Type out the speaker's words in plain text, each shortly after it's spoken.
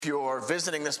If you're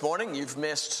visiting this morning, you've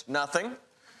missed nothing.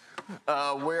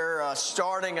 We're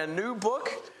starting a new book.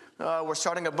 We're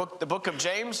starting the book of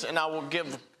James, and I will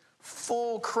give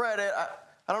full credit.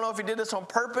 I don't know if he did this on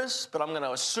purpose, but I'm going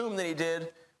to assume that he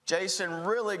did. Jason,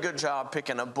 really good job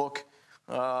picking a book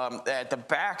at the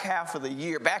back half of the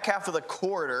year, back half of the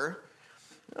quarter.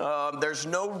 There's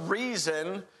no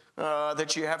reason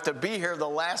that you have to be here the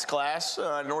last class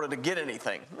in order to get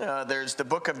anything. There's the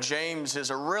book of James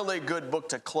is a really good book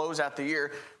to close out the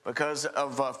year because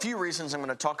of a few reasons I'm going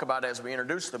to talk about as we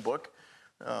introduce the book.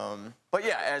 But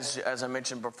yeah, as I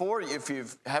mentioned before, if you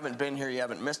haven't been here, you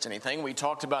haven't missed anything. We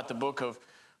talked about the book of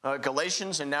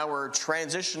Galatians, and now we're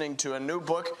transitioning to a new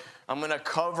book. I'm going to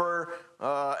cover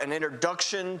an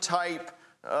introduction type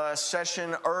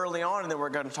session early on, and then we're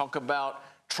going to talk about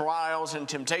trials and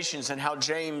temptations and how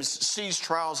James sees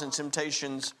trials and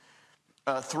temptations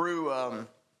throughout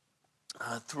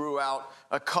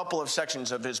a couple of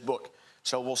sections of his book.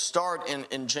 So we'll start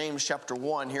in James chapter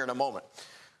 1 here in a moment.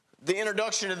 The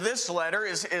introduction to this letter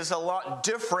is a lot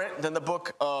different than the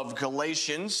book of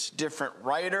Galatians. Different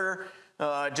writer,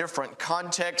 different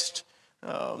context.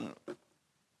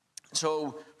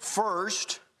 So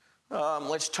first,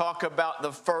 let's talk about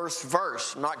the first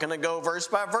verse. I'm not going to go verse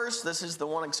by verse. This is the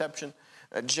one exception.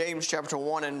 James chapter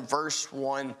 1 and verse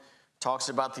 1 talks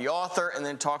about the author and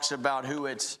then talks about who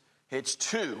it's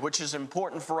to, which is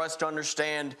important for us to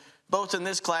understand both in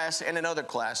this class and in other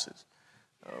classes.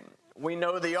 We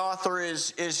know the author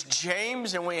is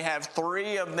James, and we have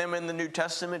three of them in the New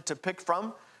Testament to pick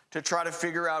from to try to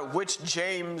figure out which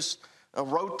James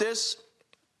wrote this.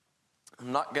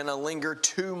 I'm not going to linger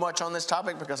too much on this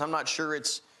topic because I'm not sure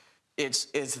it's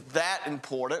that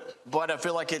important, but I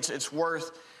feel like it's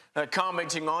worth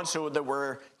commenting on so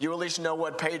that you at least know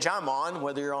what page I'm on.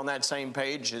 Whether you're on that same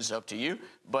page is up to you,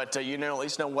 but you at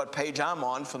least know what page I'm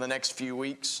on for the next few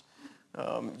weeks.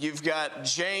 You've got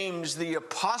James the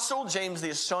apostle, James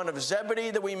the son of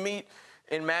Zebedee that we meet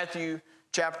in Matthew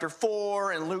chapter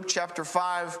 4 and Luke chapter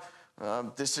 5.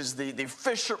 This is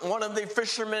one of the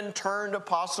fishermen turned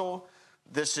apostle.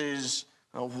 This is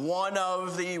one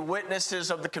of the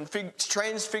witnesses of the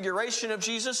transfiguration of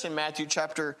Jesus in Matthew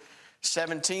chapter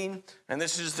 17. And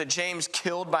this is the James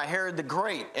killed by Herod the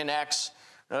Great in Acts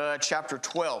chapter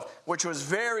 12, which was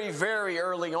very, very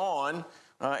early on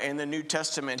in the New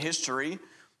Testament history.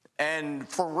 And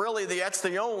that's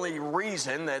the only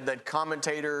reason that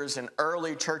commentators and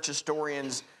early church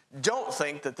historians don't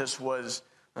think that this was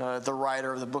the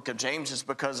writer of the book of James is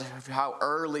because of how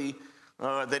early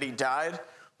that he died.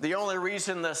 The only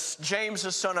reason James,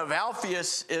 the son of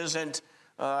Alphaeus, isn't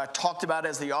talked about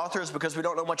as the author is because we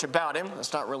don't know much about him.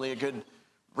 That's not really a good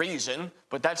reason,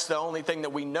 but that's the only thing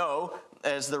that we know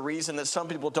as the reason that some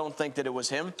people don't think that it was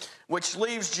him, which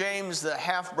leaves James, the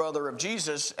half-brother of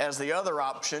Jesus, as the other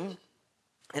option.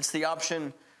 It's the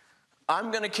option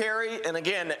I'm going to carry. And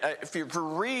again, if you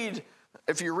read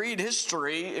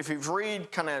history, if you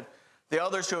read kind of the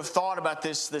others who have thought about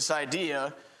this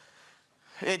idea,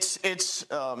 it's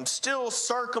still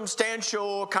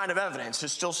circumstantial kind of evidence.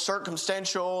 It's still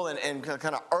circumstantial and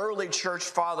kind of early church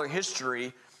father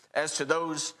history as to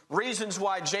those reasons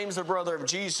why James, the brother of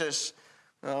Jesus,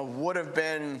 would have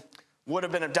been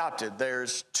adopted.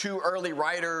 There's two early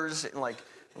writers, like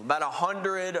about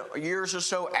 100 years or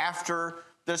so after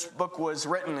this book was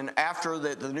written and after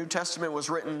the New Testament was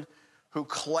written, who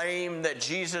claim that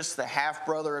Jesus, the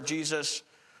half-brother of Jesus,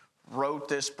 wrote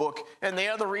this book. And the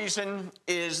other reason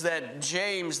is that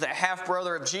James, the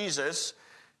half-brother of Jesus,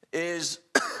 is,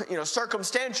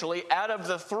 circumstantially, out of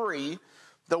the three,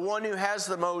 the one who has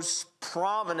the most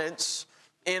prominence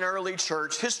in early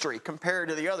church history compared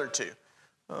to the other two.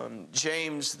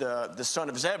 James, the son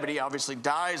of Zebedee, obviously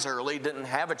dies early, didn't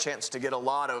have a chance to get a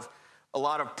lot of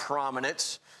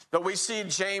prominence. But we see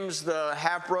James, the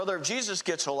half-brother of Jesus,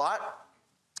 gets a lot.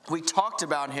 We talked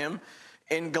about him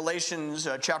in Galatians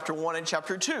chapter 1 and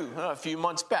chapter 2 a few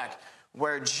months back,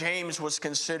 where James was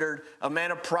considered a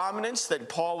man of prominence that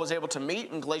Paul was able to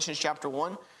meet in Galatians chapter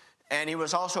 1. And he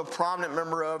was also a prominent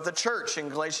member of the church in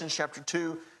Galatians chapter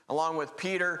 2, along with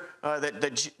Peter,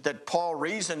 that Paul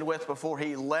reasoned with before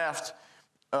he left,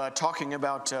 talking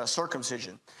about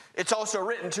circumcision. It's also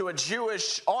written to a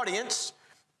Jewish audience,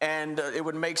 and it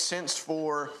would make sense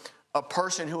for a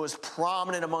person who was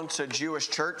prominent amongst a Jewish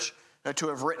church to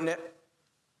have written it.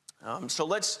 So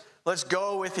let's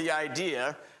go with the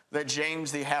idea that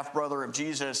James, the half-brother of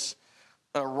Jesus,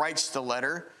 writes the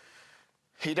letter.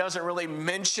 He doesn't really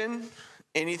mention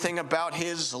anything about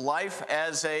his life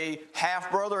as a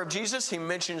half-brother of Jesus. He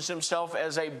mentions himself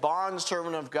as a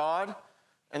bondservant of God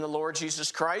and the Lord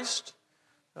Jesus Christ.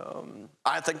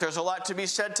 I think there's a lot to be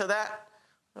said to that.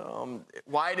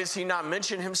 Why does he not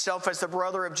mention himself as the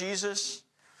brother of Jesus?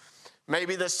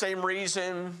 Maybe the same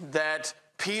reason that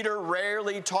Peter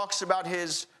rarely talks about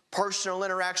his personal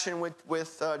interaction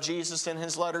with Jesus in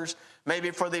his letters.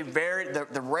 Maybe for the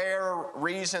rare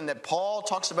reason that Paul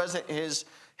talks about his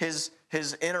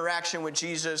interaction with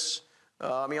Jesus.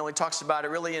 He only talks about it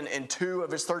really in 2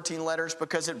 of his 13 letters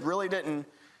because it really didn't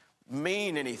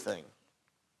mean anything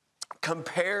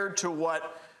compared to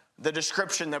what the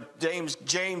description that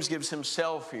James gives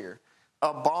himself here,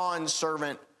 a bond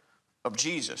servant of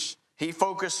Jesus. He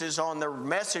focuses on the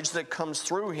message that comes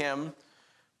through him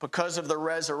because of the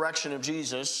resurrection of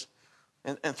Jesus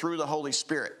and through the Holy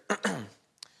Spirit.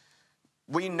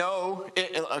 We know,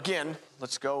 again,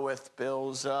 let's go with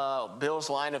Bill's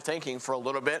line of thinking for a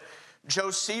little bit.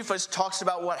 Josephus talks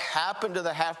about what happened to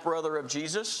the half-brother of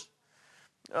Jesus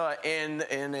in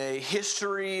a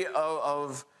history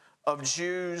of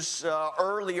Jews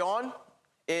early on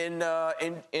in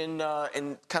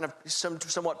kind of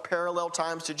somewhat parallel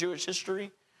times to Jewish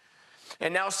history.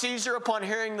 And now Caesar, upon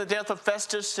hearing the death of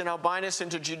Festus, sent Albinus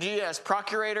into Judea as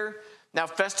procurator. Now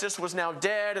Festus was now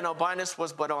dead, and Albinus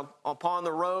was but upon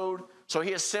the road. So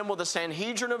he assembled the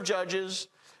Sanhedrin of judges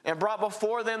and brought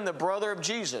before them the brother of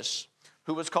Jesus,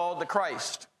 who was called the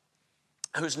Christ,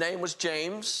 whose name was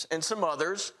James, and some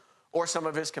others, or some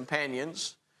of his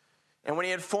companions. And when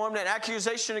he had formed an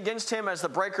accusation against him as the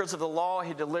breakers of the law,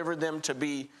 he delivered them to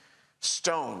be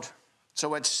stoned.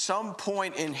 So at some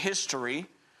point in history,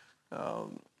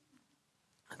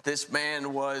 this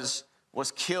man was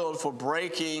killed for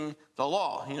breaking the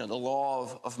law, the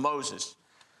law of Moses.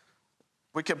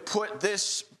 We could put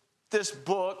this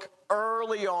book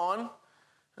early on,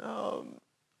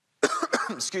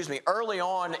 early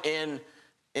on in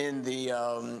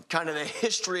the kind of the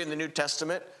history in the New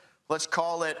Testament. Let's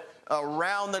call it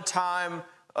around the time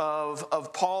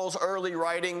of Paul's early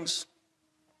writings,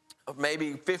 of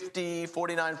maybe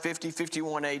 49, 50,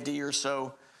 51 AD or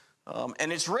so.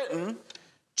 And it's written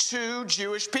to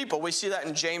Jewish people. We see that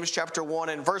in James chapter 1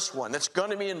 and verse 1. That's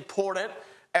going to be important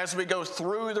as we go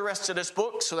through the rest of this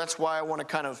book. So that's why I want to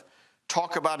kind of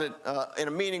talk about it in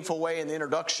a meaningful way in the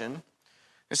introduction.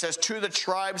 It says, to the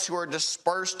tribes who are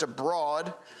dispersed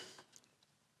abroad,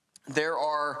 there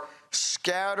are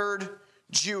scattered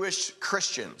Jewish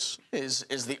Christians is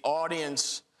the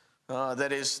audience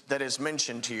that is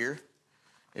mentioned here.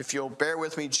 If you'll bear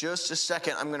with me just a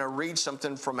second, I'm going to read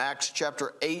something from Acts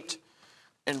chapter 8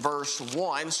 and verse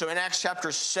 1. So in Acts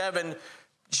chapter 7,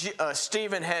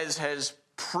 Stephen has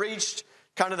preached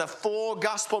kind of the full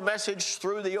gospel message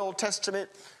through the Old Testament,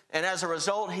 and as a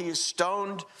result, he is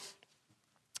stoned.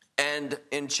 And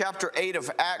in chapter 8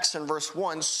 of Acts and verse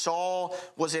 1, Saul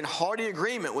was in hearty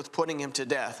agreement with putting him to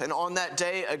death. And on that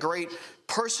day, a great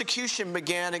persecution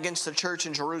began against the church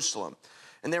in Jerusalem.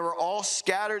 And they were all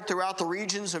scattered throughout the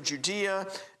regions of Judea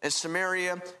and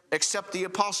Samaria, except the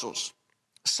apostles.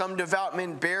 Some devout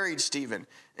men buried Stephen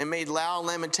and made loud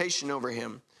lamentation over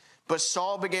him. But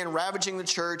Saul began ravaging the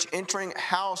church, entering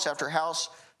house after house,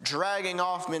 dragging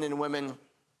off men and women,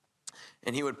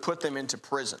 and he would put them into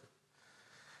prison.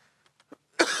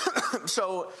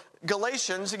 So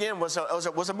Galatians, again, was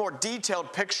a more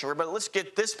detailed picture, but let's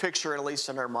get this picture at least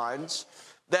in our minds,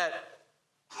 that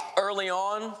early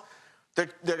on,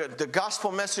 the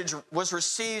gospel message was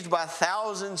received by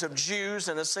thousands of Jews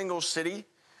in a single city,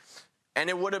 and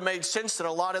it would have made sense that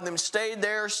a lot of them stayed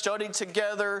there, studied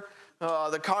together.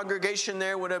 The congregation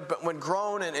there would have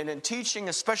grown and in teaching,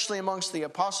 especially amongst the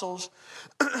apostles,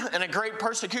 and a great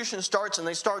persecution starts, and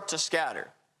they start to scatter.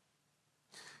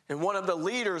 And one of the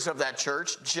leaders of that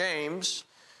church, James,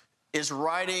 is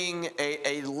writing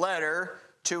a letter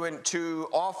to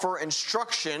offer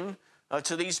instruction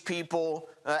to these people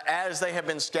as they have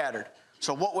been scattered.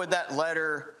 So what would that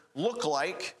letter look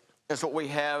like is what we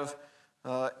have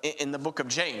in the book of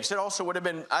James. It also would have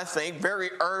been, I think, very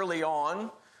early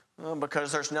on,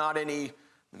 because there's not any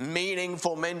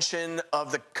meaningful mention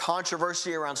of the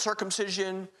controversy around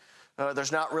circumcision.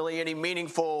 There's not really any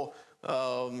meaningful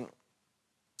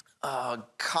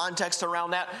context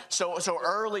around that. So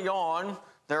early on,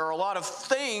 there are a lot of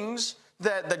things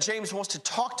that James wants to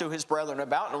talk to his brethren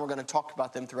about, and we're going to talk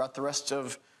about them throughout the rest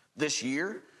of this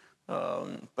year.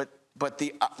 But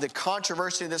the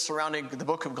controversy that's surrounding the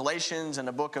book of Galatians and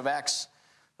the book of Acts,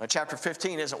 chapter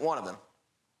 15, isn't one of them.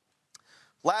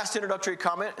 Last introductory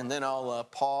comment, and then I'll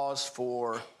pause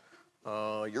for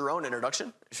your own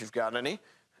introduction, if you've got any.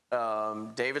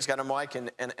 David's got a mic,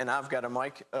 and I've got a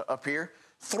mic up here.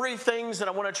 3 things that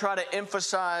I want to try to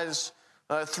emphasize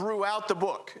throughout the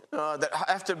book that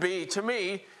have to be, to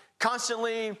me,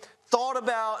 constantly thought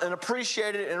about and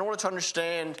appreciated in order to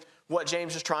understand what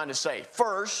James is trying to say.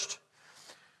 First,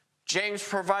 James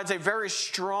provides a very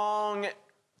strong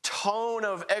tone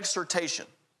of exhortation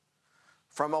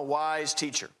from a wise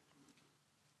teacher.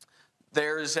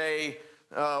 There's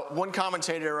one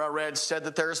commentator I read said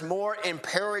that there's more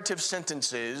imperative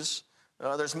sentences,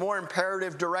 there's more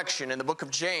imperative direction in the book of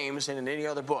James than in any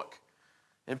other book.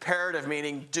 Imperative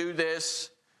meaning do this,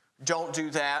 don't do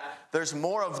that. There's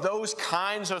more of those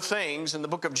kinds of things in the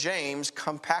book of James,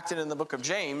 compacted in the book of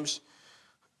James,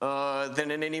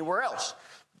 than in anywhere else.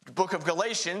 The book of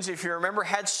Galatians, if you remember,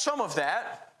 had some of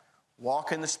that.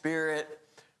 Walk in the Spirit,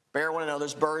 bear one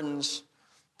another's burdens.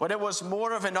 But it was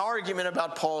more of an argument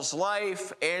about Paul's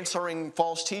life, answering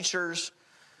false teachers.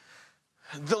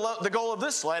 The goal of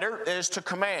this letter is to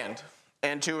command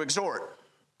and to exhort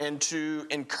and to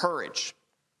encourage.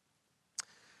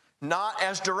 Not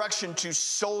as direction to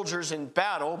soldiers in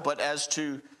battle, but as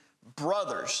to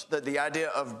brothers. The idea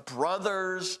of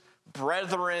brothers,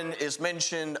 brethren is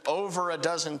mentioned over a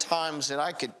dozen times that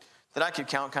I could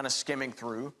count, kind of skimming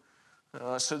through.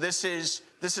 So this is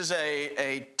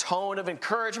a tone of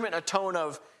encouragement, a tone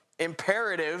of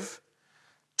imperative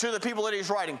to the people that he's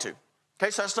writing to.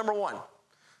 Okay, so that's number one.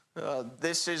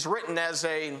 This is written as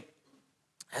an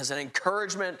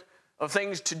encouragement of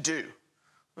things to do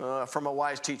from a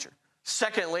wise teacher.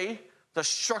 Secondly, the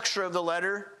structure of the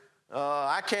letter.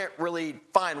 I can't really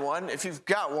find one. If you've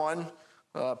got one,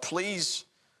 please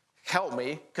help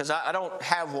me, because I don't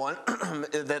have one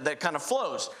that kind of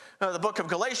flows. The book of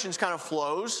Galatians kind of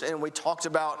flows, and we talked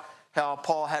about how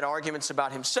Paul had arguments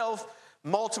about himself,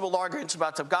 multiple arguments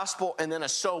about the gospel, and then a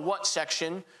so what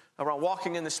section around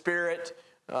walking in the Spirit,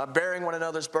 bearing one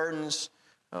another's burdens.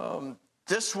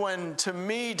 This one, to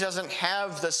me, doesn't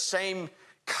have the same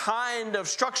kind of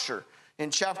structure. In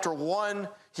chapter 1,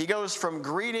 he goes from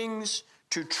greetings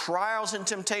to trials and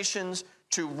temptations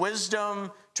to wisdom,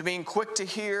 to being quick to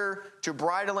hear, to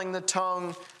bridling the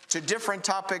tongue, to different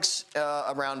topics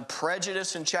around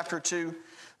prejudice in chapter 2.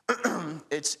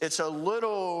 It's a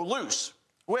little loose,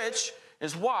 which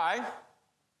is why,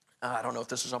 I don't know if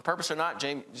this was on purpose or not.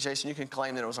 Jason, you can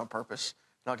claim that it was on purpose,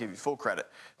 and I'll give you full credit,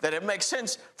 that it makes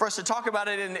sense for us to talk about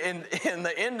it in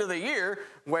the end of the year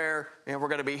where we're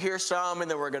going to be here some,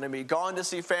 and then we're going to be gone to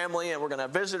see family, and we're going to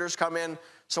have visitors come in.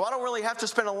 So I don't really have to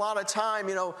spend a lot of time,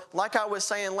 like I was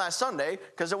saying last Sunday,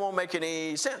 because it won't make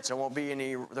any sense. There won't be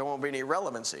any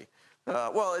relevancy.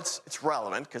 Well, it's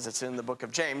relevant because it's in the book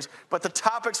of James, but the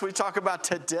topics we talk about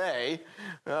today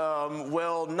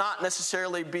will not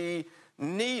necessarily be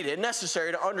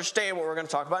necessary to understand what we're going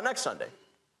to talk about next Sunday.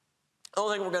 The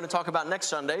only thing we're going to talk about next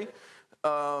Sunday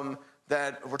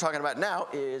that we're talking about now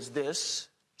is this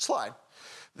slide.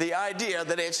 The idea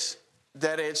that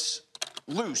it's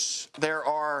loose. There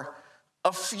are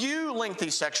a few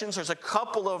lengthy sections. There's a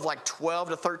couple of 12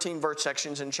 to 13 verse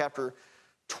sections in chapter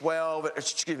 2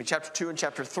 and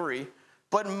chapter 3.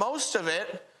 But most of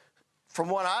it, from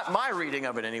my reading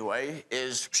of it anyway,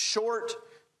 is short,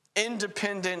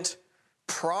 independent,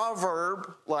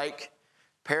 proverb-like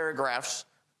paragraphs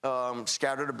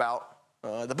scattered about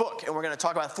the book. And we're going to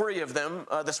talk about 3 of them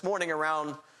this morning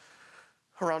around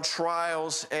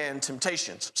trials and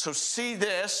temptations. So see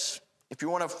this, if you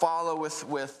want to follow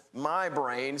with my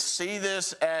brain, see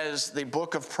this as the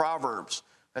book of Proverbs.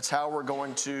 That's how we're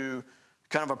going to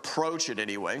kind of approach it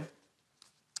anyway.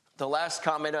 The last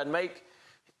comment I'd make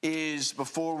is,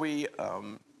 before we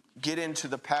get into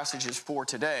the passages for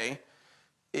today,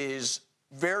 is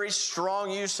very strong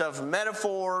use of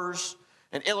metaphors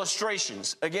and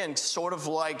illustrations. Again, sort of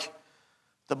like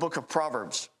the book of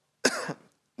Proverbs.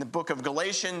 The book of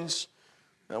Galatians,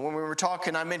 when we were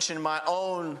talking, I mentioned my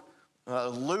own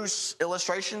loose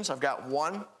illustrations. I've got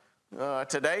one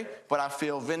today, but I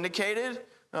feel vindicated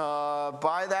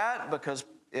by that, because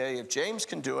if James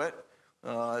can do it,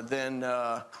 then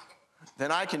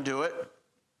I can do it.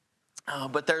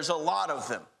 But there's a lot of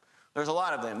them.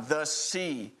 The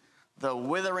sea, the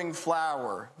withering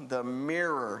flower, the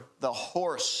mirror, the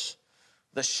horse,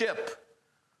 the ship,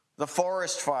 the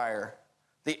forest fire,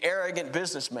 the arrogant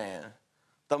businessman,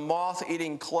 the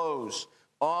moth-eating clothes,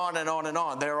 on and on and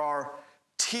on. There are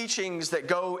teachings that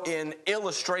go in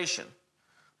illustration.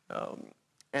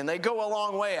 And they go a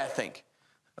long way, I think.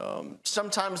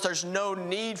 Sometimes there's no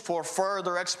need for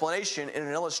further explanation in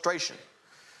an illustration.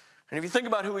 And if you think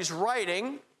about who he's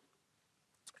writing,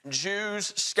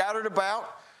 Jews scattered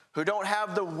about who don't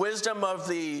have the wisdom of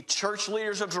the church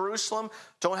leaders of Jerusalem,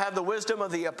 don't have the wisdom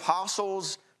of the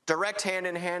apostles direct hand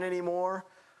in hand anymore.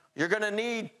 You're going to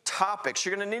need topics.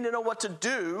 You're going to need to know what to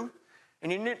do,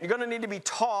 and you're going to need to be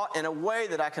taught in a way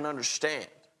that I can understand.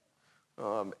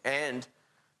 And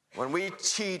when we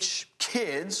teach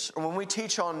kids, or when we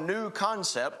teach on new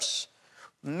concepts,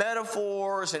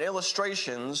 metaphors and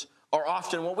illustrations are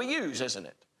often what we use, isn't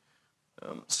it?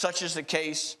 Such is the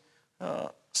case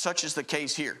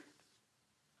here.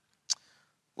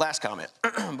 Last comment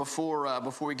before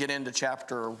we get into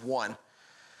chapter 1.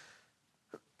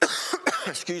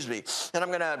 Excuse me. And I'm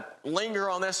going to linger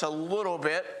on this a little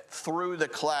bit through the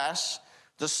class.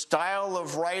 The style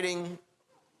of writing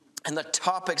and the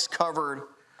topics covered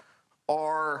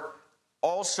are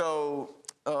also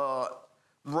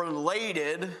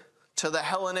related to the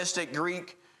Hellenistic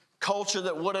Greek culture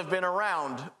that would have been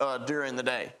around during the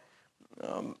day.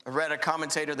 I read a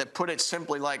commentator that put it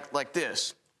simply like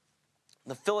this.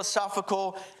 The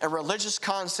philosophical and religious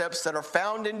concepts that are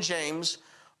found in James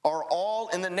are all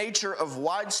in the nature of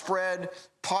widespread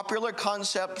popular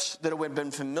concepts that would have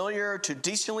been familiar to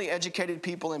decently educated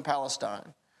people in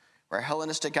Palestine, where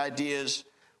Hellenistic ideas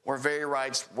were very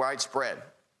widespread.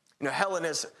 You know,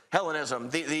 Hellenism,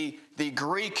 the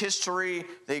Greek history,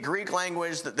 the Greek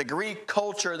language, the Greek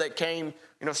culture that came,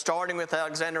 starting with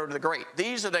Alexander the Great.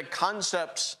 These are the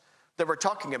concepts that we're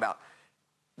talking about.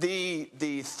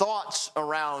 The thoughts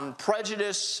around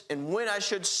prejudice and when I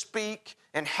should speak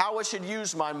and how I should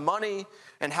use my money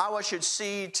and how I should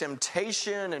see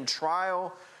temptation and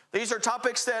trial. These are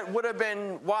topics that would have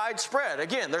been widespread.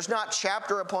 Again, there's not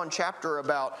chapter upon chapter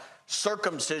about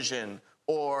circumcision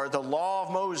or the law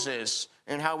of Moses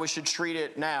and how we should treat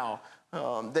it now.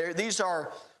 These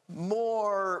are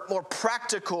more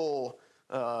practical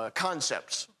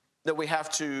concepts that we have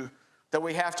to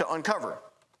uncover.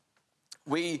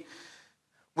 We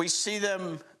see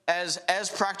them as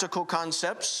practical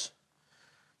concepts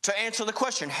to answer the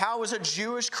question, how is a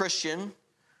Jewish Christian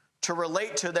to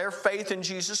relate to their faith in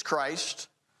Jesus Christ,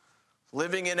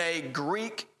 living in a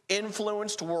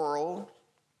Greek-influenced world,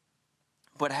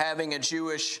 but having a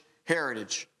Jewish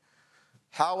heritage?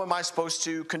 How am I supposed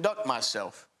to conduct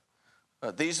myself?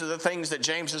 These are the things that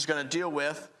James is going to deal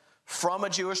with from a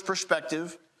Jewish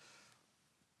perspective,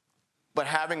 but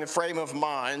having a frame of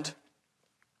mind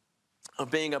of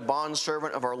being a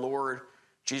bondservant of our Lord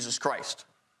Jesus Christ.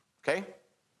 Okay?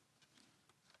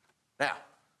 Now,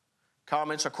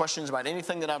 comments or questions about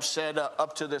anything that I've said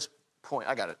up to this point?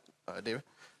 I got it, David.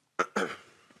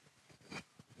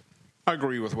 I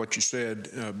agree with what you said,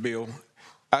 Bill.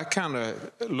 I kind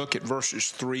of look at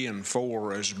verses 3 and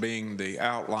 4 as being the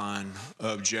outline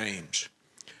of James.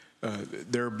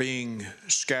 They're being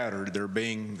scattered. They're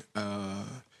being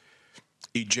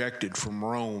ejected from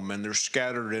Rome, and they're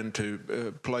scattered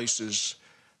into places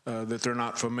that they're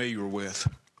not familiar with.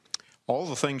 All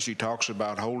the things he talks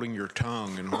about, holding your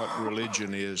tongue and what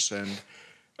religion is, and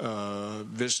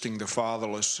visiting the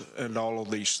fatherless, and all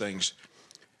of these things.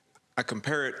 I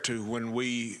compare it to when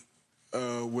we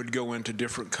would go into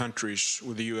different countries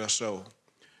with the USO.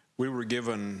 We were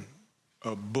given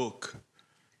a book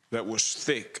that was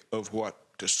thick of what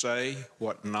to say,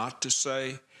 what not to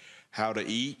say, how to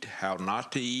eat, how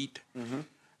not to eat,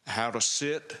 how to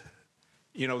sit.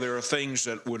 There are things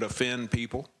that would offend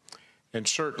people. And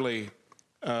certainly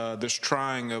this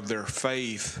trying of their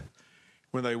faith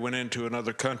when they went into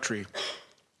another country,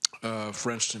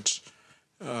 for instance,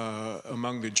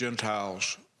 among the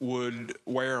Gentiles, would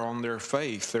wear on their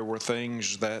faith. There were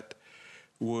things that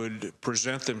would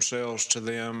present themselves to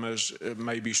them as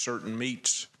maybe certain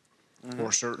meats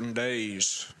or certain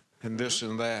days and this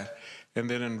and that. And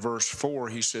then in verse 4,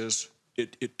 he says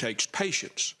it takes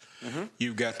patience.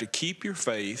 You've got to keep your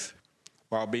faith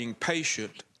while being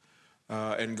patient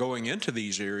and going into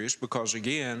these areas because,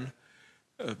 again,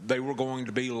 they were going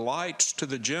to be lights to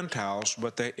the Gentiles,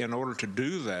 but in order to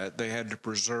do that, they had to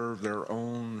preserve their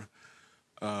own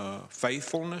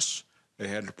faithfulness. They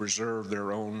had to preserve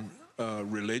their own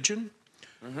religion.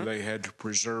 They had to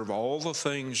preserve all the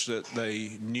things that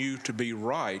they knew to be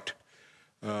right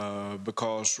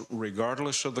because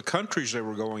regardless of the countries they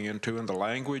were going into and the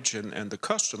language and the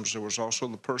customs, there was also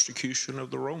the persecution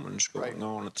of the Romans going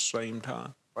on at the same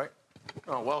time. Right.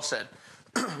 Oh, well said.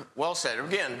 Well said.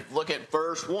 Again, look at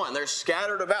verse 1. They're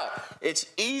scattered about. It's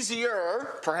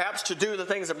easier, perhaps, to do the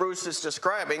things that Bruce is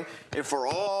describing if we're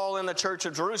all in the church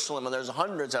of Jerusalem and there's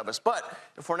hundreds of us. But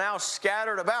if we're now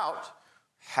scattered about,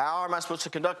 how am I supposed to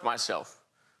conduct myself?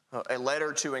 A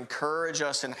letter to encourage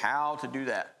us in how to do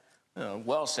that.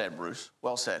 Well said, Bruce.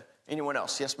 Well said. Anyone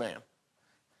else? Yes, ma'am.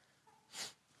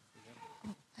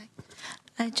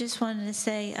 I just wanted to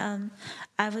say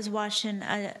I was watching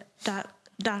a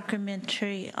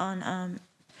documentary on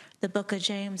the book of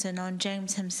James and on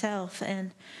James himself,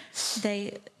 and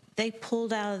they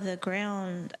pulled out of the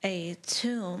ground a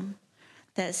tomb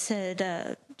that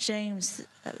said James,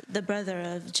 the brother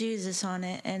of Jesus, on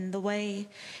it, and the way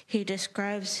he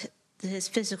describes his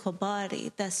physical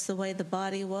body, that's the way the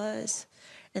body was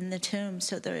in the tomb.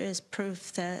 So there is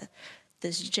proof that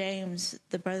this James,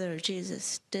 the brother of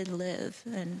Jesus, did live,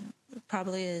 and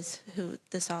probably is who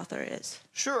this author is.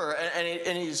 Sure,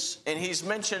 and he's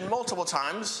mentioned multiple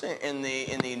times in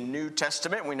the New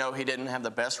Testament. We know he didn't have the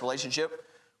best relationship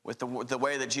with the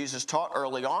way that Jesus taught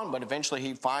early on, but eventually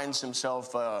he finds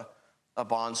himself a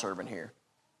bondservant here.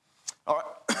 All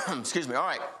right, excuse me. All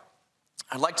right,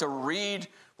 I'd like to read.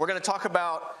 We're going to talk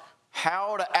about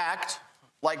how to act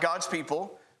like God's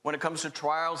people when it comes to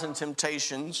trials and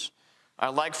temptations.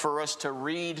 I'd like for us to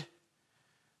read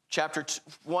chapter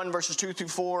 1, verses 2 through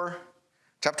 4,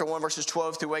 chapter 1, verses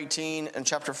 12 through 18, and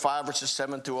chapter 5, verses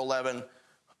 7 through 11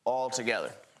 all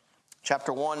together.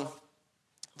 Chapter 1,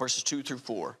 verses 2 through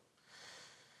 4.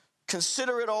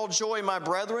 Consider it all joy, my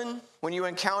brethren, when you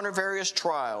encounter various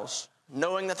trials,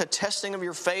 knowing that the testing of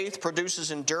your faith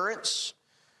produces endurance,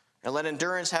 and let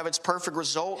endurance have its perfect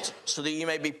result, so that you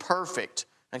may be perfect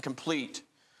and complete,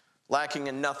 lacking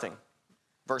in nothing.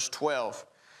 Verse 12.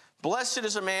 Blessed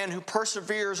is a man who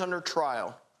perseveres under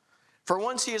trial, for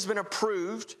once he has been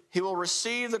approved, he will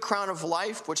receive the crown of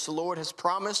life which the Lord has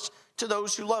promised to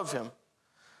those who love him.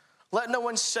 Let no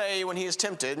one say when he is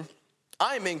tempted,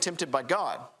 I am being tempted by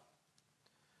God.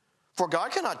 For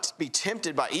God cannot be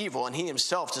tempted by evil, and he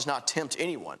himself does not tempt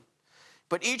anyone.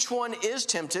 But each one is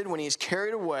tempted when he is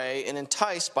carried away and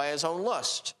enticed by his own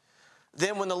lust.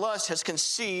 Then when the lust has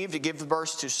conceived, it gives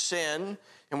birth to sin,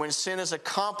 and when sin is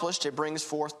accomplished, it brings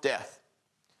forth death.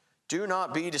 Do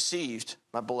not be deceived,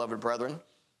 my beloved brethren.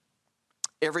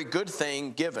 Every good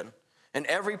thing given, and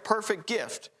every perfect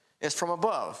gift is from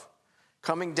above,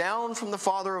 coming down from the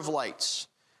Father of lights,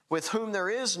 with whom there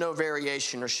is no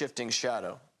variation or shifting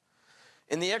shadow.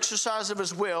 In the exercise of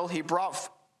his will, he brought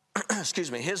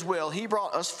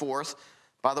us forth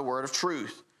by the word of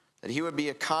truth, that we would be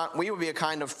a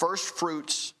kind of first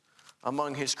fruits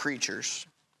among his creatures.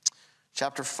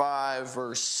 Chapter 5,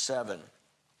 verse 7.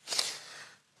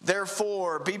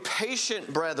 Therefore, be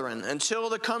patient, brethren, until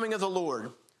the coming of the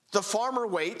Lord. The farmer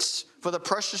waits for the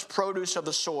precious produce of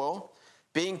the soil,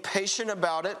 being patient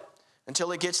about it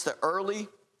until it gets the early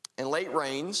and late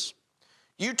rains.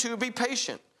 You too be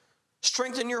patient.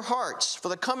 Strengthen your hearts, for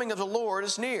the coming of the Lord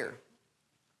is near.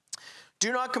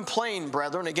 Do not complain,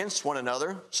 brethren, against one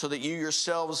another, so that you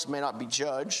yourselves may not be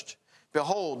judged.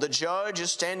 Behold, the judge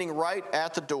is standing right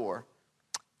at the door.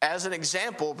 As an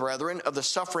example, brethren, of the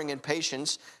suffering and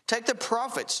patience, take the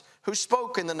prophets who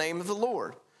spoke in the name of the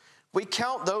Lord. We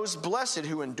count those blessed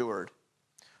who endured.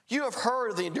 You have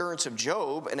heard of the endurance of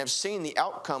Job and have seen the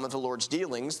outcome of the Lord's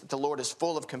dealings, that the Lord is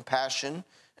full of compassion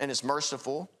and is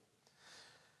merciful.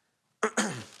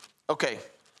 Okay,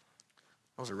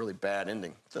 that was a really bad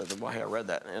ending. The way I read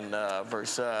that in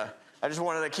verse. I just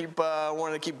wanted to keep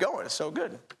going. It's so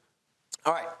good.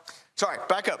 All right, sorry.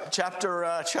 Back up.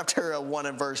 Chapter 1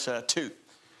 and verse 2.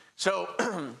 So,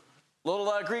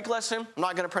 little Greek lesson. I'm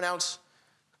not going to pronounce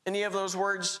any of those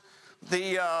words.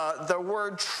 The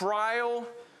word trial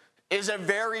is a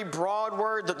very broad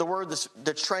word. The word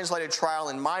that's translated trial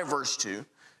in my verse 2.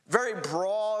 Very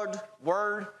broad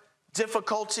word.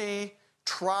 Difficulty,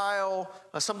 trial,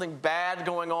 something bad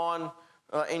going on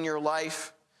in your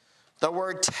life. The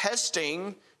word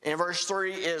testing in verse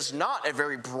 3 is not a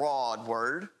very broad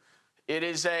word. It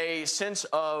is a sense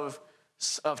of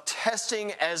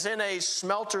testing as in a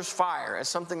smelter's fire, as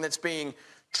something that's being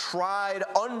tried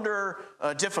under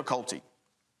difficulty.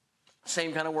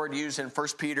 Same kind of word used in 1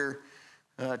 Peter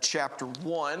chapter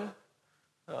 1.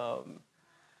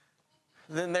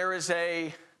 Then there is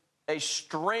a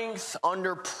strength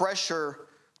under pressure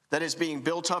that is being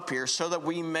built up here so that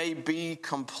we may be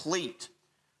complete,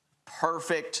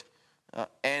 perfect,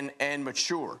 and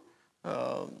mature.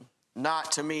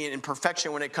 Not to me in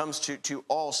perfection when it comes to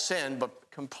all sin,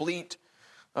 but complete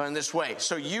in this way.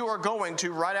 So you are going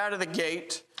to, right out of the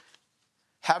gate,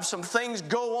 have some things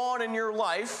go on in your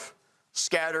life,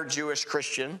 scattered Jewish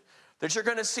Christian, that you're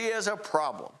going to see as a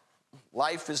problem.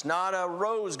 Life is not a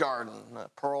rose garden,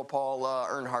 Paul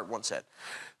Earnhardt once said.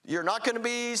 You're not going to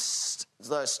be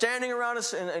standing around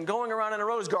and going around in a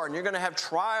rose garden. You're going to have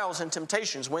trials and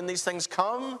temptations. When these things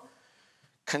come,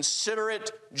 consider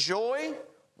it joy.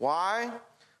 Why?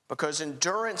 Because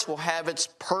endurance will have its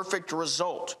perfect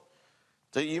result,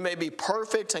 that you may be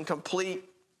perfect and complete,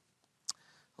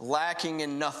 lacking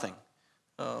in nothing.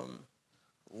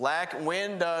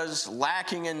 When does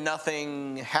lacking in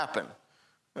nothing happen?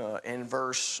 In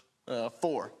verse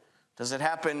 4. Does it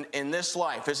happen in this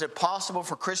life? Is it possible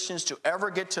for Christians to ever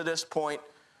get to this point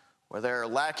where they're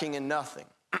lacking in nothing?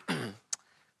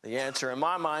 The answer in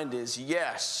my mind is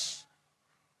yes.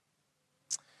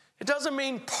 It doesn't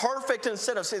mean perfect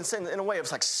instead of sin in a way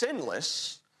of like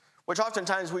sinless, which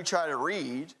oftentimes we try to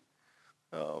read.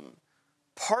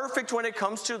 Perfect when it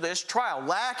comes to this trial,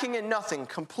 lacking in nothing,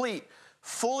 complete,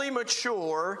 fully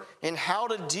mature in how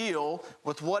to deal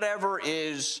with whatever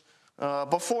is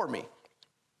before me,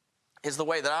 is the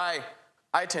way that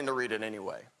I tend to read it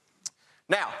anyway.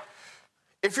 Now,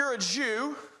 if you're a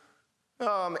Jew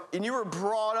and you were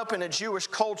brought up in a Jewish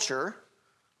culture,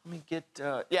 let me get,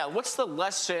 what's the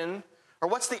lesson or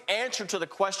what's the answer to the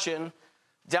question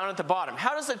down at the bottom?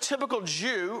 How does a typical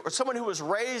Jew or someone who was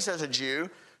raised as a Jew,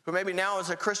 who maybe now is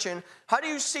a Christian, how do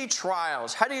you see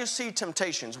trials? How do you see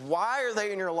temptations? Why are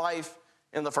they in your life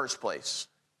in the first place?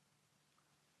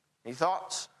 Any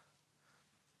thoughts?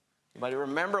 Anybody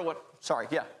remember what? Sorry,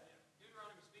 yeah.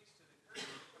 Deuteronomy speaks to the curse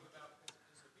that come about because of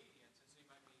disobedience, and so you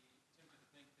might be tempted to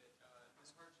think that this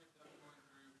hardship that I'm going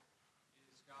through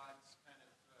is God's kind of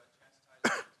chastisement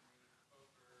to me over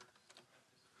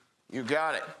disobedience. You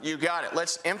got it. You got it.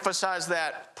 Let's emphasize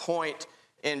that point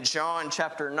in John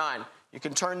chapter 9. You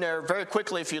can turn there very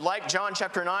quickly if you like. John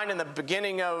chapter 9, in the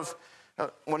beginning of,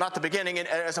 well, not the beginning,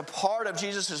 as a part of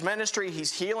Jesus' ministry,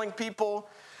 he's healing people.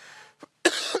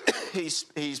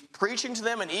 He's preaching to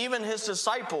them, and even his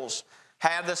disciples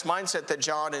have this mindset that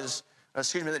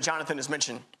that Jonathan has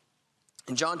mentioned.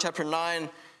 In John chapter 9,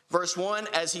 verse 1,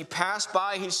 as he passed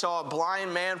by, he saw a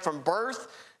blind man from birth,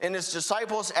 and his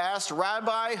disciples asked,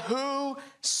 Rabbi, who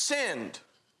sinned,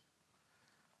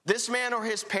 this man or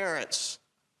his parents,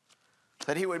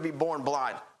 that he would be born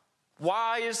blind?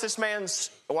 Why is this man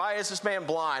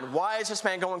blind? Why is this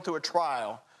man going through a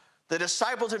trial? The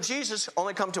disciples of Jesus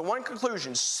only come to one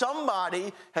conclusion.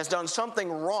 Somebody has done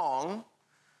something wrong.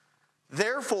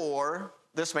 Therefore,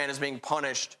 this man is being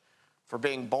punished for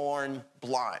being born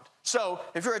blind. So,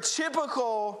 if you're a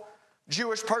typical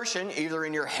Jewish person, either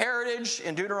in your heritage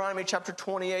in Deuteronomy chapter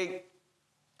 28,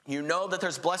 you know that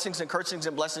there's blessings and cursings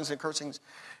and blessings and cursings.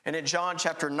 And in John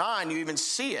chapter 9, you even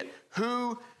see it.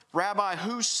 Rabbi,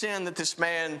 who sinned that this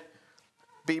man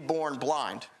be born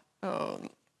blind?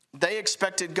 They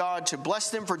expected God to bless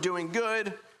them for doing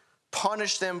good,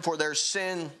 punish them for their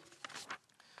sin.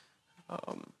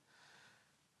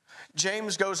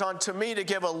 James goes on to me to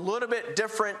give a little bit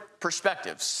different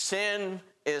perspective. Sin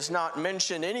is not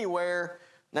mentioned anywhere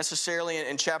necessarily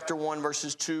in chapter 1,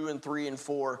 verses 2 and 3 and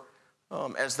 4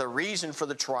 as the reason for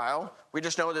the trial. We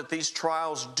just know that these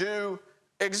trials do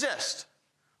exist.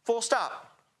 Full stop.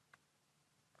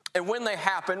 And when they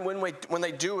happen, when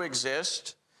they do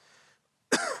exist,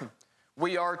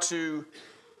 we are to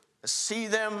see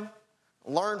them,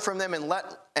 learn from them,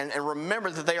 and remember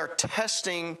that they are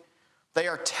testing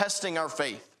our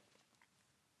faith.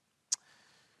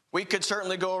 We could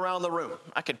certainly go around the room.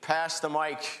 I could pass the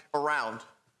mic around,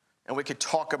 and we could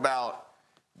talk about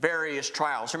various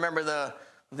trials. Remember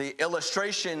the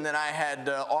illustration that I had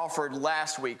offered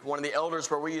last week. One of the elders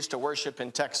where we used to worship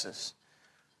in Texas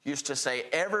used to say,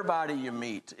 everybody you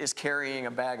meet is carrying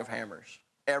a bag of hammers.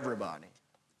 Everybody.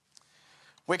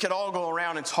 We could all go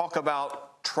around and talk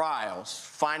about trials,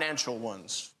 financial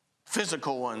ones,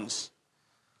 physical ones,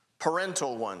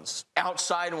 parental ones,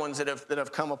 outside ones that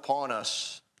have come upon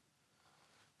us.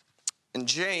 And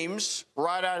James,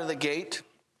 right out of the gate,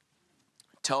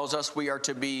 tells us we are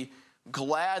to be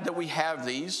glad that we have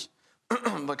these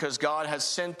because God has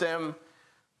sent them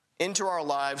into our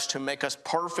lives to make us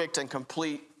perfect and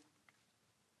complete,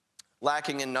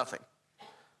 lacking in nothing.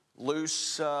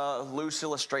 Loose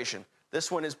illustration. This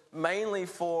one is mainly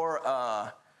for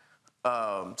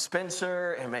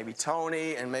Spencer and maybe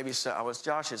Tony and maybe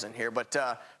Josh isn't here. But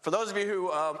for those of you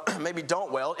who maybe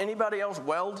don't weld, anybody else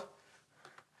weld?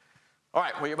 All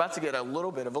right, well, you're about to get a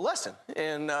little bit of a lesson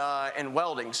in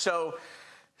welding. So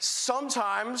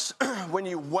sometimes when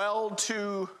you weld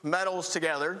two metals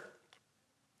together,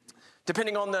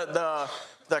 depending on the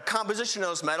composition of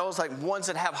those metals, like ones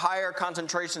that have higher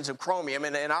concentrations of chromium,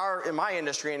 and in my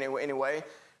industry anyway,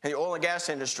 in the oil and gas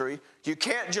industry, you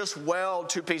can't just weld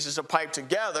two pieces of pipe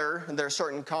together. There are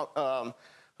certain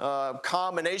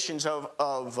combinations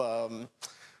of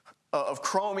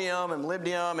chromium and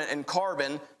molybdenum and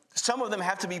carbon. Some of them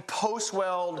have to be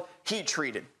post-weld heat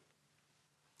treated.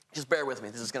 Just bear with me.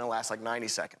 This is going to last like 90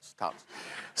 seconds tops.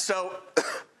 So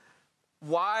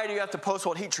why do you have to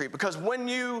post-weld heat treat? Because when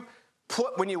you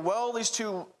weld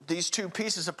these two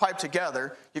pieces of pipe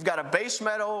together, you've got a base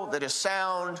metal that is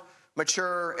sound,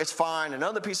 mature, it's fine.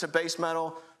 Another piece of base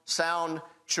metal, sound,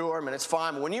 mature, and it's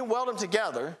fine. But when you weld them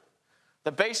together,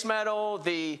 the base metal,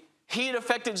 the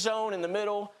heat-affected zone in the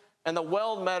middle, and the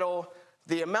weld metal,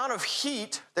 the amount of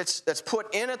heat that's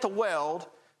put in at the weld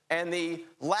and the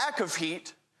lack of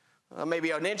heat, maybe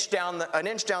an inch down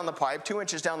the pipe, 2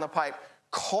 inches down the pipe,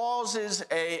 causes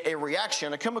a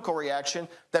reaction, a chemical reaction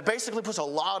that basically puts a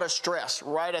lot of stress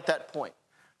right at that point.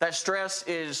 That stress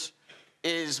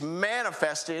is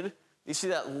manifested. You see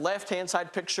that left-hand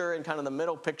side picture and kind of the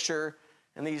middle picture,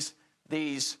 and these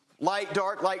light,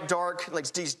 dark, like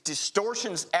these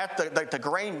distortions at the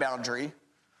grain boundary.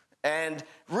 And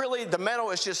really, the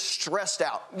metal is just stressed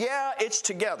out. Yeah, it's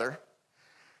together.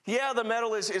 Yeah, the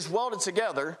metal is welded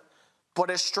together, but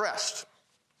it's stressed.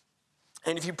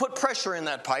 And if you put pressure in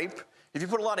that pipe, if you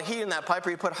put a lot of heat in that pipe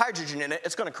or you put hydrogen in it,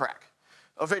 it's going to crack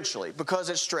eventually because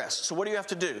it's stressed. So what do you have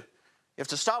to do? You have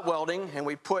to stop welding, and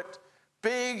we put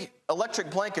big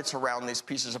electric blankets around these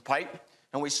pieces of pipe,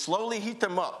 and we slowly heat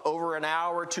them up over an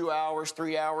hour, 2 hours,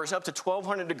 3 hours, up to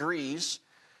 1,200 degrees,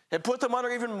 and put them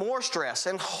under even more stress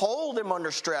and hold them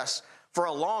under stress for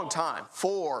a long time,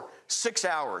 4, 6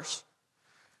 hours.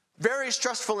 Very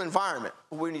stressful environment.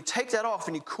 When you take that off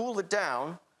and you cool it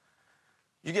down,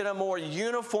 you get a more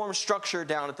uniform structure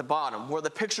down at the bottom where the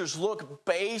pictures look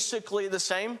basically the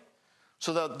same.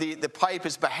 So the pipe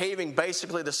is behaving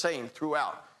basically the same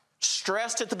throughout.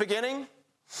 Stressed at the beginning,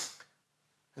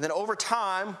 and then over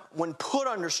time, when put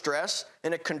under stress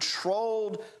in a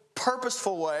controlled,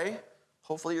 purposeful way,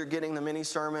 hopefully you're getting the mini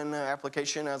sermon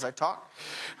application as I talk,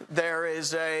 there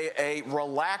is a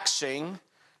relaxing,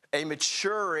 a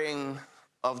maturing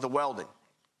of the welding.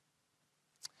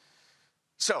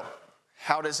 So,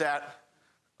 how does that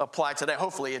apply today?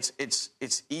 Hopefully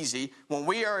it's easy. When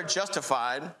we are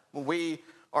justified, when we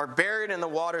are buried in the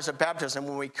waters of baptism,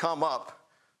 when we come up,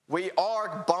 we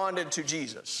are bonded to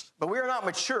Jesus. But we are not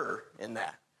mature in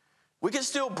that. We can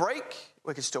still break.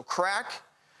 We can still crack.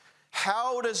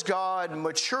 How does God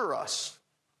mature us?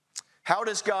 How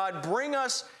does God bring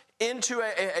us into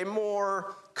a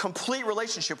more complete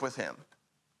relationship with him?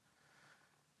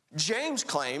 James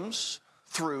claims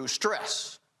through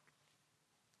stress,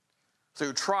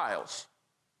 through trials.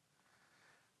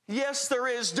 Yes, there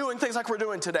is doing things like we're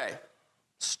doing today,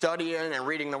 studying and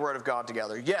reading the Word of God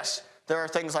together. Yes, there are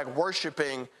things like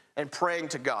worshiping and praying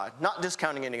to God, not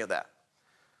discounting any of that.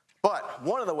 But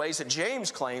one of the ways that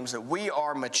James claims that we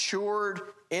are matured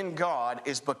in God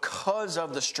is because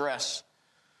of the stress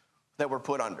that we're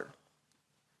put under.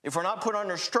 If we're not put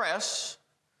under stress,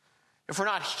 if we're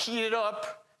not heated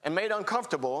up and made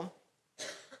uncomfortable,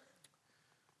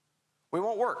 we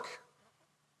won't work.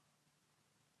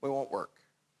 We won't work.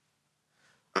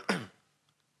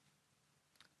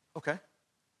 Okay.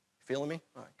 Feeling me?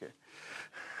 All right, good.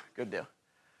 Good deal.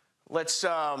 Let's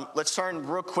turn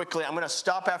real quickly. I'm going to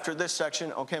stop after this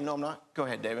section. Okay, no, I'm not. Go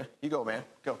ahead, David. You go, man.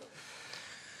 Go.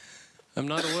 I'm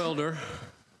not a welder,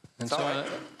 and It's so all right.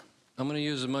 I'm going to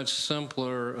use a much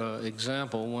simpler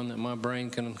example, one that my brain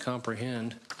can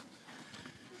comprehend.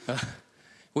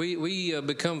 We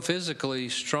become physically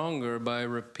stronger by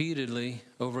repeatedly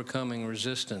overcoming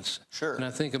resistance. Sure. And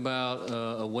I think about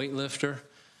a weightlifter,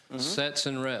 sets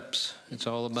and reps. It's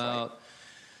all about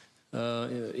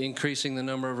increasing the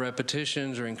number of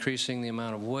repetitions or increasing the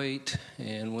amount of weight.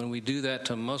 And when we do that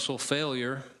to muscle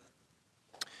failure,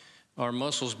 our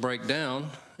muscles break down,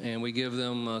 and we give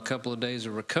them a couple of days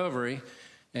of recovery,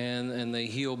 and they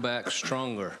heal back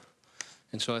stronger.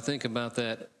 And so I think about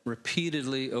that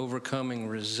repeatedly overcoming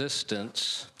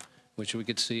resistance, which we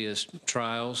could see as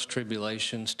trials,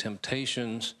 tribulations,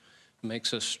 temptations,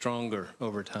 makes us stronger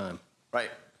over time.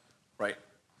 Right.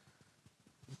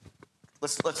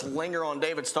 Let's linger on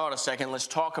David's thought a second. Let's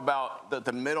talk about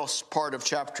the middle part of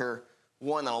chapter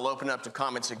 1, and I'll open up to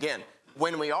comments again.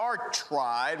 When we are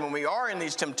tried, when we are in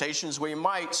these temptations, we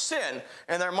might sin,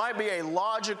 and there might be a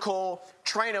logical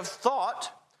train of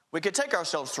thought we could take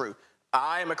ourselves through.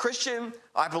 I am a Christian.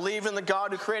 I believe in the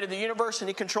God who created the universe, and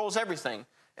he controls everything,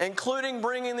 including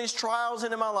bringing these trials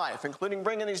into my life, including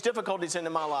bringing these difficulties into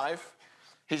my life.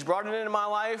 He's brought it into my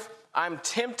life. I'm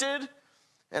tempted,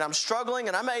 and I'm struggling,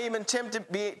 and I may even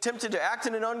be tempted to act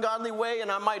in an ungodly way,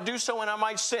 and I might do so, and I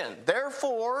might sin.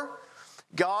 Therefore,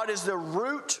 God is the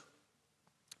root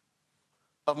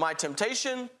of my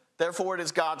temptation. Therefore, it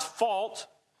is God's fault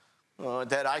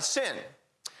that I sin.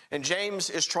 And James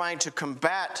is trying to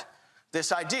combat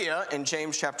this idea in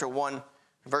James chapter 1,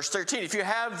 verse 13. If you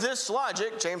have this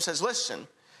logic, James says, listen,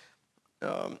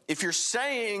 if you're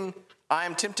saying I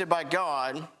am tempted by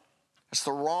God, that's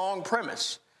the wrong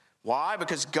premise. Why?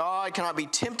 Because God cannot be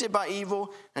tempted by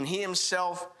evil, and he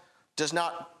himself does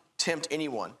not tempt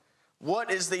anyone.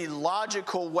 What is the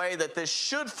logical way that this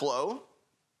should flow?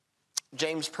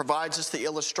 James provides us the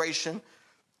illustration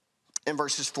in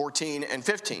verses 14 and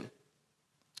 15.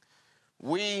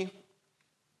 We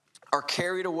are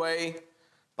carried away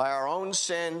By our own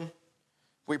sin,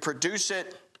 we produce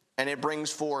it, and it brings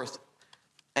forth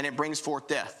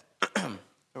death. There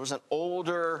was an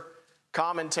older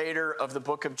commentator of the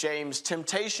book of James.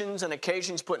 Temptations and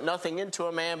occasions put nothing into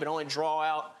a man, but only draw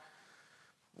out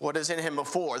what is in him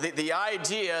before. The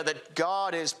idea that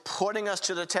God is putting us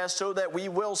to the test so that we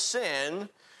will sin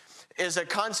is a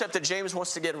concept that James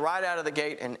wants to get right out of the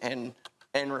gate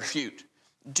and refute.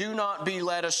 Do not be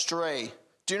led astray.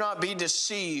 Do not be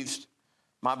deceived,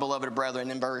 my beloved brethren,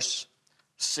 in verse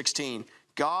 16.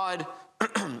 God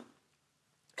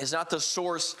is not the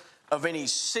source of any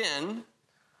sin,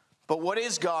 but what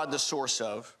is God the source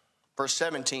of? Verse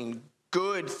 17,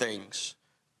 good things.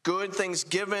 Good things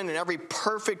given, and every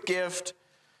perfect gift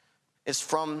is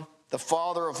from the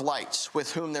Father of lights,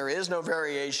 with whom there is no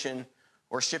variation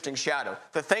or shifting shadow.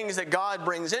 The things that God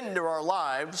brings into our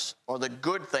lives are the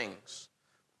good things,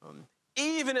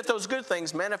 even if those good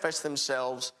things manifest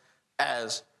themselves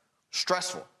as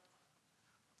stressful,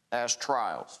 as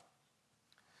trials.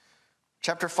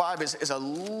 Chapter 5 is a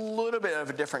little bit of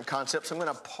a different concept, so I'm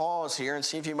going to pause here and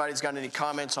see if anybody's got any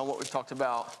comments on what we've talked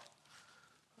about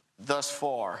thus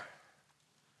far.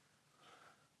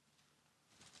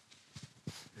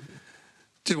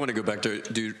 Just want to go back to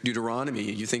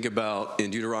Deuteronomy. You think about in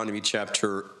Deuteronomy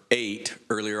chapter 8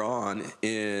 earlier on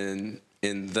in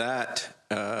that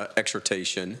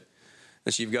exhortation,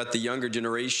 and so you've got the younger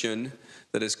generation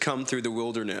that has come through the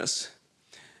wilderness.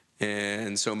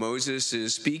 And so Moses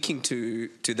is speaking to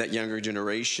that younger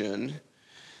generation.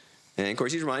 And of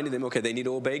course, he's reminding them, okay, they need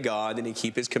to obey God, they need to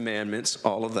keep his commandments,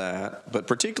 all of that. But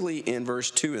particularly in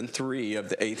verse 2 and 3 of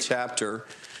the 8th chapter,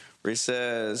 where he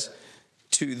says,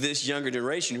 to this younger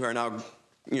generation who are now,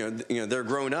 they're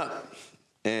grown up.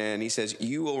 And he says,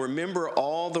 you will remember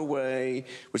all the way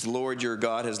which the Lord your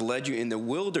God has led you in the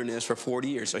wilderness for 40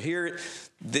 years. So here,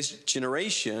 this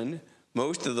generation,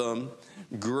 most of them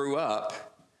grew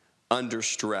up under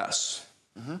stress,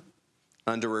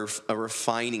 under a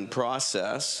refining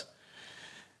process.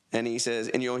 And he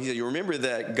says, you remember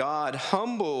that God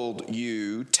humbled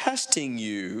you, testing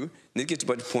you, and this gets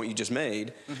to the point you just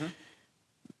made,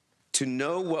 to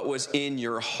know what was in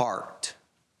your heart,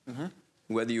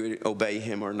 whether you would obey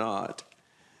him or not.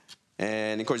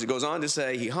 And of course, it goes on to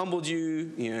say, he humbled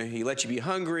you, he let you be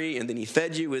hungry, and then he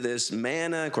fed you with this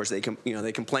manna. Of course, they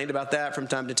complained about that from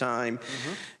time to time.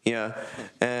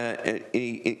 And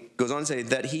it goes on to say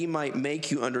that he might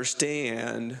make you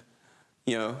understand,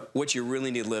 what you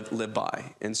really need to live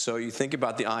by. And so you think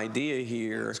about the idea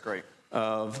here. That's great.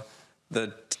 Of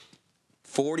the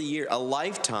 40 year, a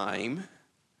lifetime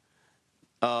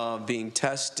of being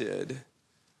tested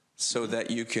so that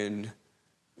you can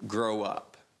grow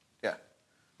up. Yeah.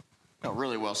 No,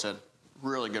 really well said.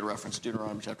 Really good reference,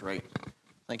 Deuteronomy chapter 8.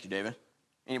 Thank you, David.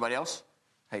 Anybody else?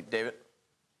 Hey, David.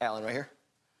 Alan right here.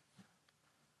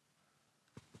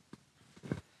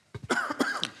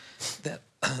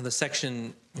 The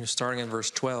section starting in verse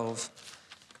 12,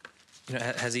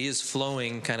 as he is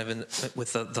flowing kind of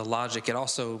with the logic, it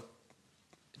also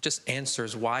just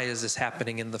answers why is this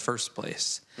happening in the first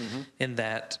place. In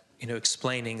that,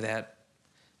 explaining that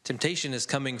temptation is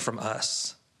coming from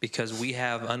us because we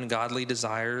have ungodly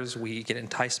desires, we get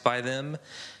enticed by them,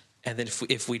 and then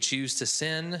if we choose to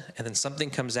sin, and then something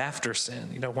comes after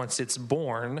sin, once it's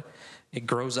born, it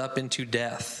grows up into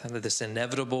death, and this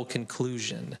inevitable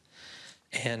conclusion.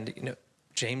 And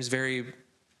James very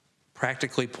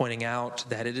practically pointing out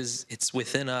that it's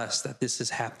within us that this is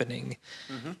happening.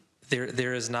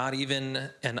 There is not even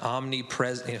an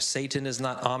omnipresent, Satan is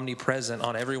not omnipresent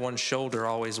on everyone's shoulder,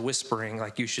 always whispering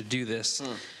like you should do this.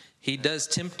 He does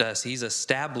tempt us. He's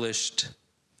established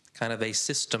kind of a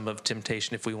system of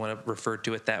temptation, if we want to refer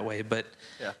to it that way. But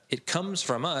it comes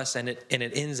from us, and it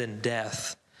ends in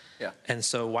death. And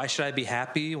so why should I be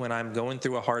happy when I'm going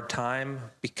through a hard time?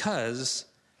 Because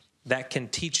that can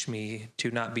teach me to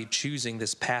not be choosing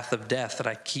this path of death that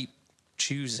I keep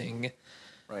choosing.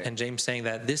 Right. And James saying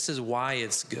that this is why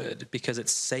it's good, because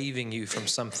it's saving you from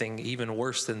something even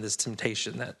worse than this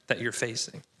temptation that you're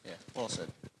facing. Yeah, well said.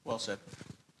 Well said.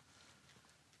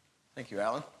 Thank you,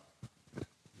 Alan.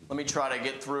 Let me try to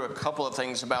get through a couple of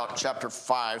things about chapter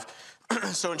 5.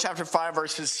 So in chapter 5,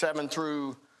 verses 7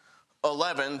 through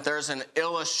 11, there's an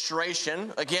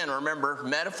illustration. Again, remember,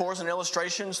 metaphors and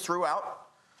illustrations throughout.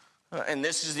 And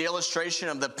this is the illustration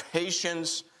of the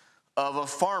patience of a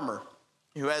farmer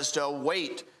who has to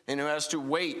wait and who has to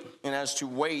wait and has to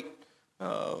wait.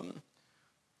 Now,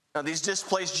 these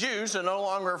displaced Jews are no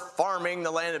longer farming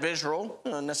the land of Israel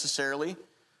necessarily,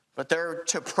 but they're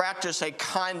to practice a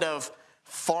kind of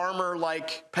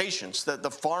farmer-like patience, that the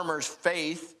farmer's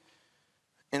faith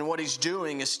in what he's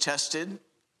doing is tested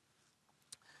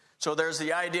So there's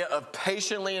the idea of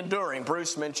patiently enduring.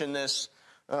 Bruce mentioned this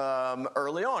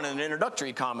early on in the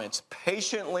introductory comments.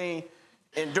 Patiently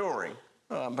enduring,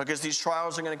 because these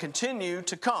trials are going to continue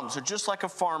to come. So just like a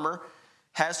farmer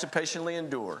has to patiently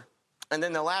endure. And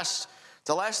then the last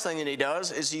thing that he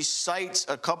does is he cites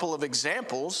a couple of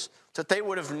examples that they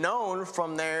would have known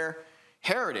from their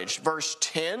heritage. Verse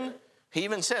 10, he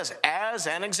even says, as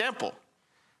an example,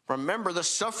 remember the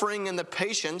suffering and the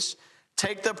patience.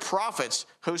 Take the prophets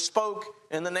who spoke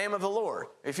in the name of the Lord.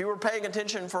 If you were paying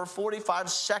attention for 45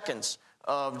 seconds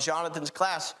of Jonathan's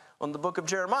class on the book of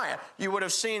Jeremiah, you would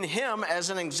have seen him as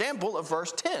an example of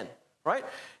verse 10, right?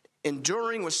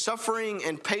 Enduring with suffering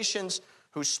and patience,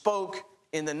 who spoke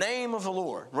in the name of the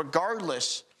Lord,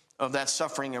 regardless of that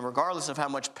suffering and regardless of how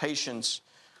much patience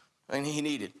he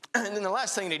needed. And then the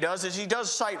last thing he does is he does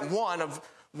cite one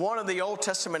of the Old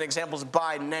Testament examples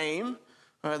by name,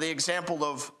 the example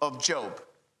of Job.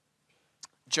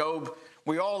 Job,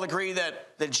 we all agree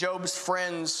that Job's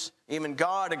friends, even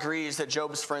God agrees that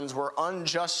Job's friends were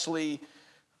unjustly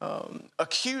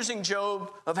accusing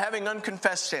Job of having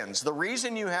unconfessed sins. The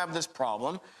reason you have this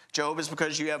problem, Job, is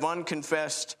because you have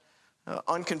unconfessed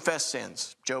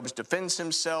sins. Job defends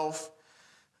himself,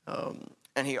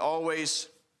 and he always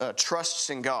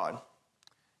trusts in God.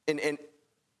 And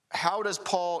how does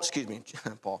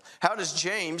how does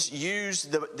James use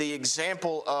the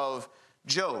example of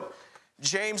Job?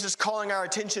 James is calling our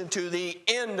attention to the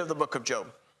end of the book of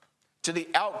Job, to the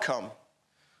outcome.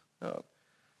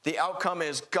 The outcome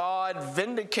is God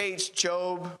vindicates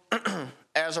Job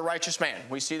as a righteous man.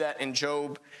 We see that in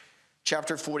Job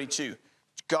chapter 42.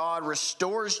 God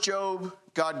restores Job.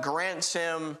 God grants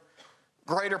him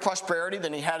greater prosperity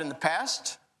than he had in the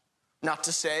past. Not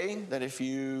to say that if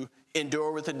you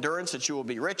endure with endurance that you will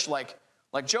be rich like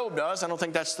Job does. I don't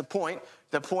think that's the point.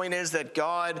 The point is that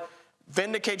God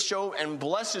vindicates Job and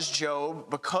blesses Job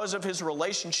because of his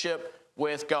relationship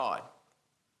with God.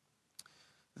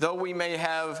 Though we may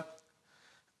have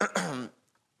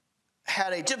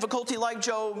had a difficulty like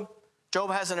Job,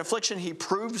 Job has an affliction. He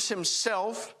proves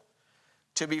himself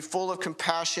to be full of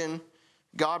compassion.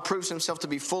 God proves himself to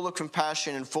be full of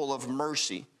compassion and full of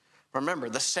mercy. Remember,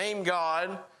 the same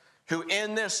God who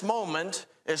in this moment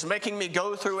is making me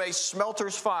go through a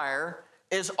smelter's fire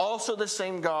is also the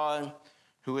same God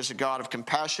who is a God of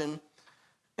compassion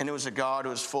and who is a God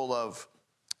who is full of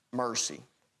mercy.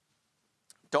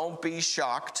 Don't be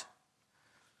shocked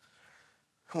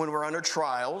when we're under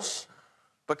trials,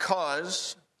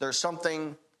 because there's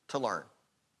something to learn.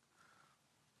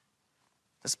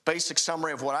 This basic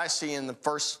summary of what I see in the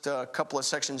first couple of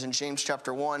sections in James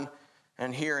chapter 1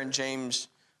 and here in James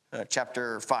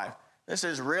chapter 5. This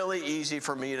is really easy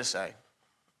for me to say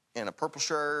in a purple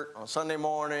shirt on Sunday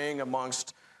morning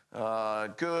amongst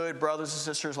good brothers and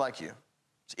sisters like you.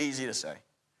 It's easy to say.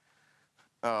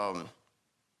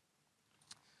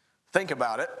 Think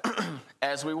about it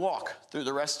as we walk through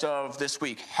the rest of this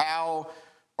week. How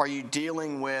are you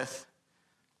dealing with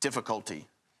difficulty?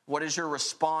 What is your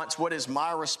response? What is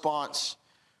my response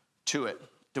to it?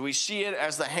 Do we see it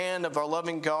as the hand of our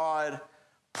loving God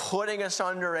putting us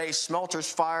under a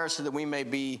smelter's fire so that we may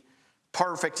be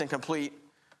perfect and complete,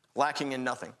 lacking in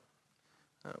nothing?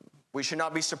 We should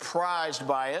not be surprised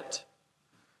by it.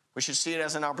 We should see it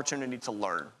as an opportunity to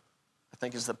learn, I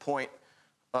think is the point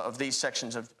of these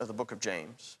sections of the book of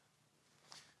James.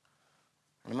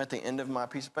 I'm at the end of my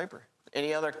piece of paper.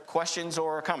 Any other questions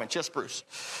or comments? Yes, Bruce.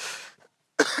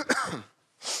 I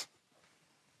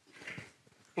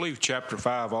believe chapter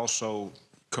 5 also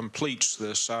completes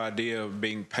this idea of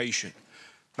being patient.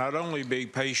 Not only be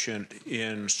patient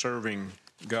in serving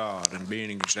God and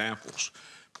being examples,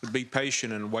 but be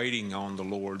patient in waiting on the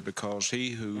Lord, because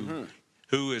he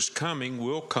who is coming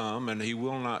will come and he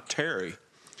will not tarry.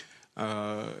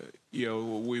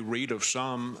 We read of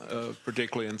some,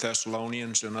 particularly in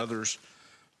Thessalonians and others,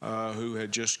 who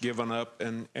had just given up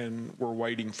and were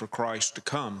waiting for Christ to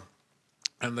come,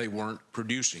 and they weren't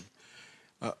producing.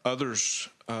 Others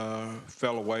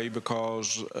fell away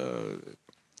because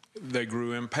they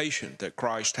grew impatient that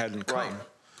Christ hadn't come. Right.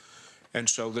 And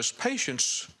so this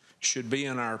patience should be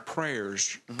in our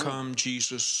prayers. Come,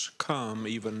 Jesus, come,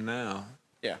 even now.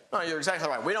 Yeah, no, you're exactly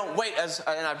right. We don't wait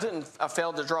I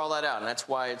failed to draw that out, and that's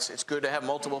why it's good to have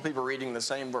multiple people reading the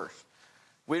same verse.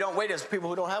 We don't wait as people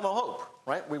who don't have a hope,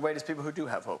 right? We wait as people who do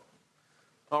have hope.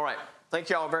 All right.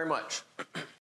 Thank you all very much.